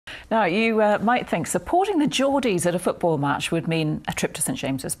Now, you might think supporting the Geordies at a football match would mean a trip to St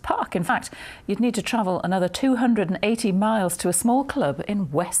James's Park. In fact, you'd need to travel another 280 miles to a small club in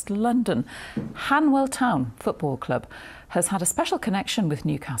West London. Hanwell Town Football Club has had a special connection with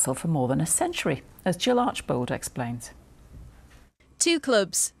Newcastle for more than a century, as Jill Archbold explains. Two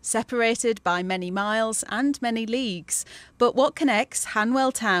clubs, separated by many miles and many leagues. But what connects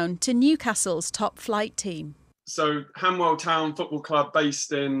Hanwell Town to Newcastle's top flight team? So Hanwell Town Football Club,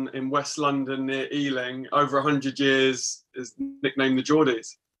 based in West London near Ealing, over 100 years, is nicknamed the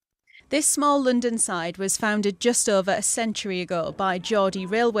Geordies. This small London side was founded just over a century ago by Geordie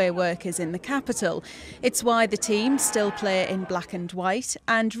railway workers in the capital. It's why the team still play in black and white,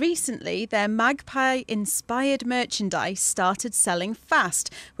 and recently their magpie-inspired merchandise started selling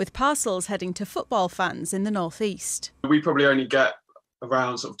fast, with parcels heading to football fans in the northeast. We probably only get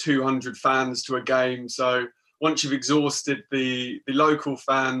around sort of 200 fans to a game, so once you've exhausted the local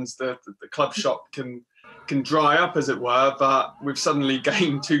fans, the club shop can dry up, as it were, but we've suddenly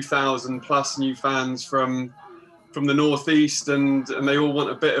gained 2,000 plus new fans from the northeast, and they all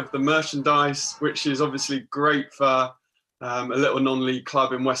want a bit of the merchandise, which is obviously great for a little non-league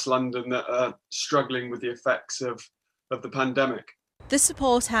club in West London that are struggling with the effects of the pandemic. The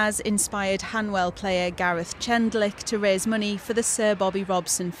support has inspired Hanwell player Gareth Chendlik to raise money for the Sir Bobby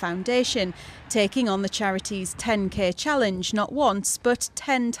Robson Foundation, taking on the charity's 10k challenge not once but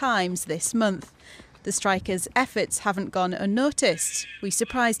 10 times this month. The striker's efforts haven't gone unnoticed. We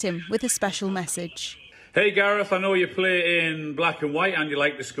surprised him with a special message. Hey Gareth, I know you play in black and white and you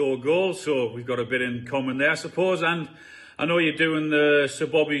like to score goals, so we've got a bit in common there, I suppose. And I know you're doing the Sir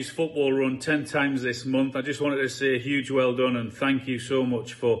Bobby's football run 10 times this month. I just wanted to say a huge well done and thank you so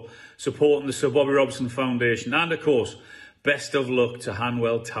much for supporting the Sir Bobby Robson Foundation. And of course, best of luck to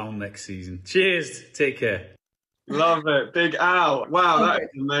Hanwell Town next season. Cheers, take care. Love it. Big ow. Wow, that is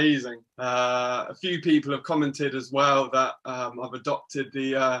amazing. A few people have commented as well that I've adopted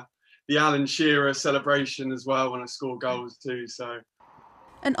the Alan Shearer celebration as well when I score goals too. So,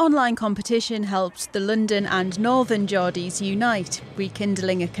 an online competition helped the London and Northern Geordies unite,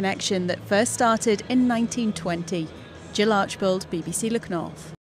 rekindling a connection that first started in 1920. Jill Archbold, BBC Look North.